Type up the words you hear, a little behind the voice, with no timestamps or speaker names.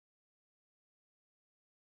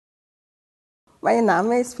Mein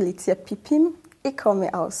Name ist Felicia Pipim. Ich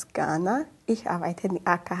komme aus Ghana. Ich arbeite in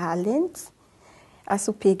AKH Linz als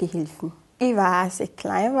OP-Gehilfen. Ich war, als ich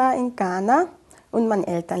klein war, in Ghana und meine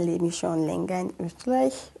Eltern leben schon länger in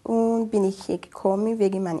Österreich. Und bin ich hier gekommen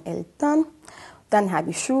wegen meinen Eltern. Dann habe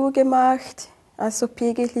ich Schule gemacht als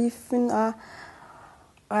OP-Gehilfen,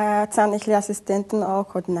 zahnärztliche Assistentin, auch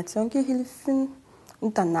Koordinationsgehilfen.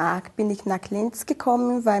 Und danach bin ich nach Linz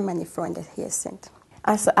gekommen, weil meine Freunde hier sind.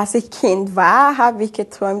 Also als ich Kind war, habe ich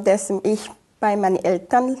geträumt, dass ich bei meinen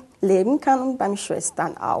Eltern leben kann und bei meinen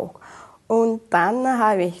Schwestern auch. Und dann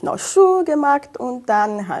habe ich noch Schule gemacht und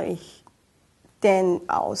dann habe ich die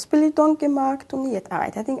Ausbildung gemacht und jetzt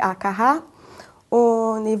arbeite ich in AKH.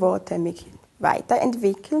 Und ich wollte mich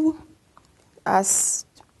weiterentwickeln,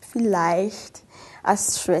 vielleicht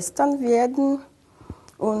als Schwestern werden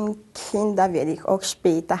und Kinder werde ich auch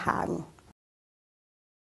später haben.